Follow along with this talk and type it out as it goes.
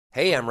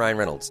Hey, I'm Ryan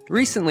Reynolds.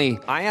 Recently,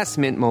 I asked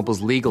Mint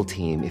Mobile's legal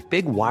team if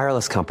big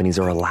wireless companies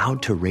are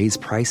allowed to raise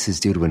prices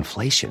due to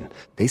inflation.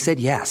 They said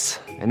yes.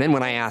 And then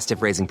when I asked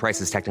if raising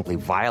prices technically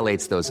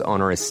violates those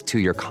onerous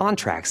two-year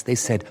contracts, they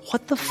said,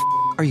 "What the f***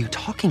 are you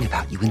talking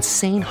about, you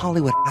insane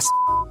Hollywood ass?"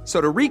 So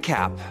to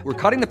recap, we're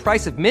cutting the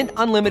price of Mint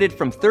Unlimited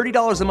from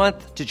 $30 a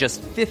month to just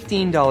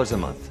 $15 a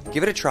month.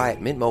 Give it a try at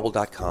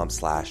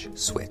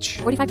mintmobile.com/switch.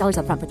 $45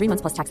 up front for 3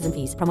 months plus taxes and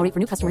fees. Promo rate for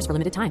new customers for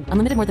limited time.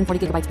 Unlimited more than 40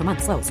 gigabytes per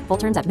month. Slows full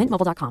terms at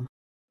mintmobile.com.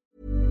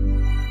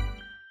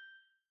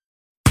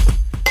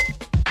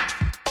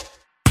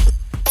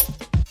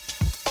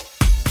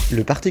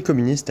 Le Parti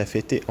communiste a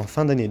fêté en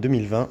fin d'année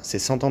 2020 ses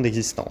 100 ans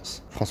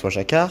d'existence. François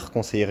Jacquard,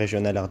 conseiller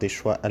régional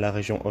ardéchois à la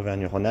région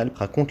Auvergne-Rhône-Alpes,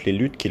 raconte les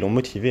luttes qui l'ont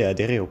motivé à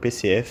adhérer au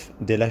PCF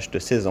dès l'âge de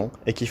 16 ans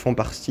et qui font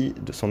partie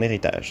de son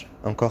héritage,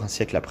 encore un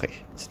siècle après.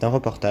 C'est un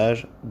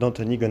reportage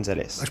d'Anthony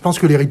Gonzalez. Je pense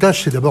que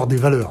l'héritage, c'est d'abord des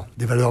valeurs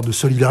de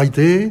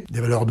solidarité,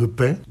 des valeurs de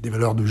paix, des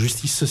valeurs de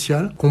justice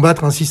sociale.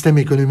 Combattre un système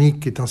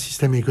économique qui est un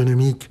système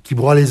économique qui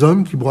broie les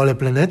hommes, qui broie la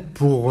planète,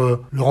 pour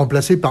le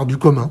remplacer par du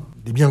commun.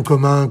 Des biens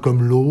communs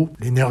comme l'eau,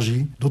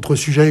 l'énergie, d'autres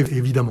sujets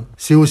évidemment.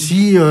 C'est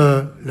aussi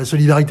la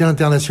solidarité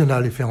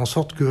internationale et faire en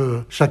sorte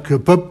que chaque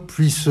peuple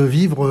puisse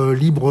vivre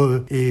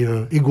libre et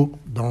égaux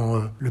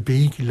dans le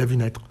pays qui l'a vu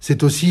naître.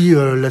 C'est aussi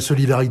la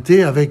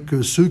solidarité avec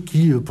ceux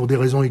qui, pour des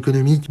raisons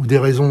économiques ou des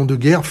raisons de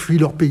guerre, fuient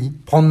leur pays.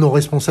 Prendre nos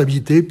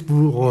responsabilités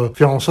pour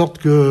faire en sorte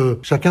que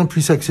chacun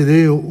puisse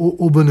accéder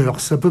au bonheur.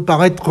 Ça peut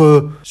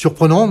paraître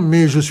surprenant,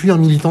 mais je suis un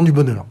militant du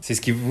bonheur. C'est ce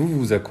qui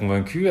vous a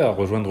convaincu à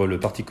rejoindre le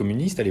Parti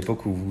communiste à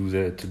l'époque où vous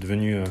êtes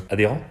devenu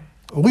adhérent ?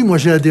 Oui, moi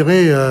j'ai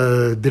adhéré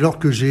dès lors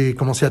que j'ai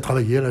commencé à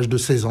travailler à l'âge de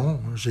 16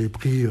 ans. J'ai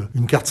pris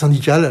une carte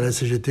syndicale à la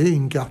CGT,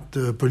 une carte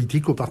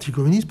politique au Parti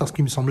communiste parce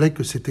qu'il me semblait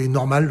que c'était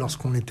normal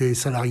lorsqu'on était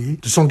salarié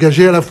de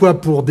s'engager à la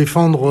fois pour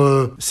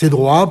défendre ses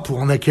droits, pour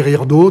en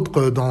acquérir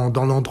d'autres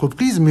dans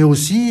l'entreprise, mais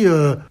aussi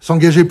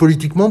s'engager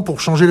politiquement pour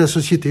changer la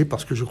société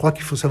parce que je crois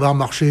qu'il faut savoir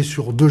marcher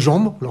sur deux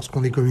jambes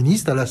lorsqu'on est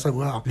communiste, à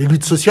savoir les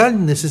luttes sociales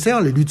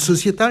nécessaires, les luttes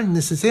sociétales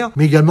nécessaires,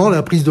 mais également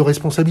la prise de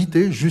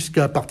responsabilité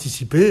jusqu'à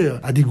participer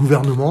à des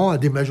gouvernements,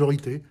 des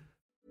majorités.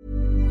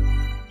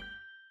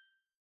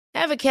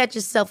 Ever catch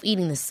yourself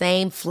eating the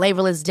same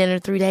flavorless dinner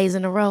 3 days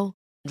in a row?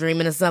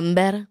 Dreaming of something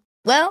better?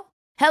 Well,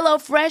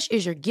 HelloFresh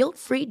is your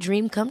guilt-free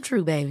dream come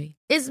true, baby.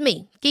 It's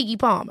me, Keke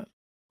Palmer.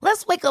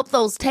 Let's wake up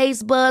those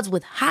taste buds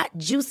with hot,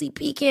 juicy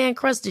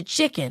pecan-crusted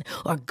chicken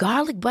or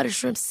garlic butter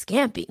shrimp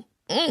scampi.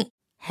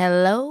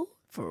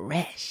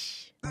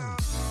 HelloFresh.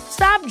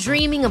 Stop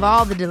dreaming of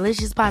all the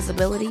delicious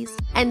possibilities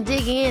and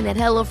dig in at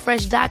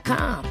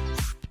HelloFresh.com.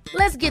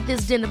 Let's get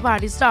this dinner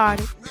party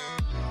started.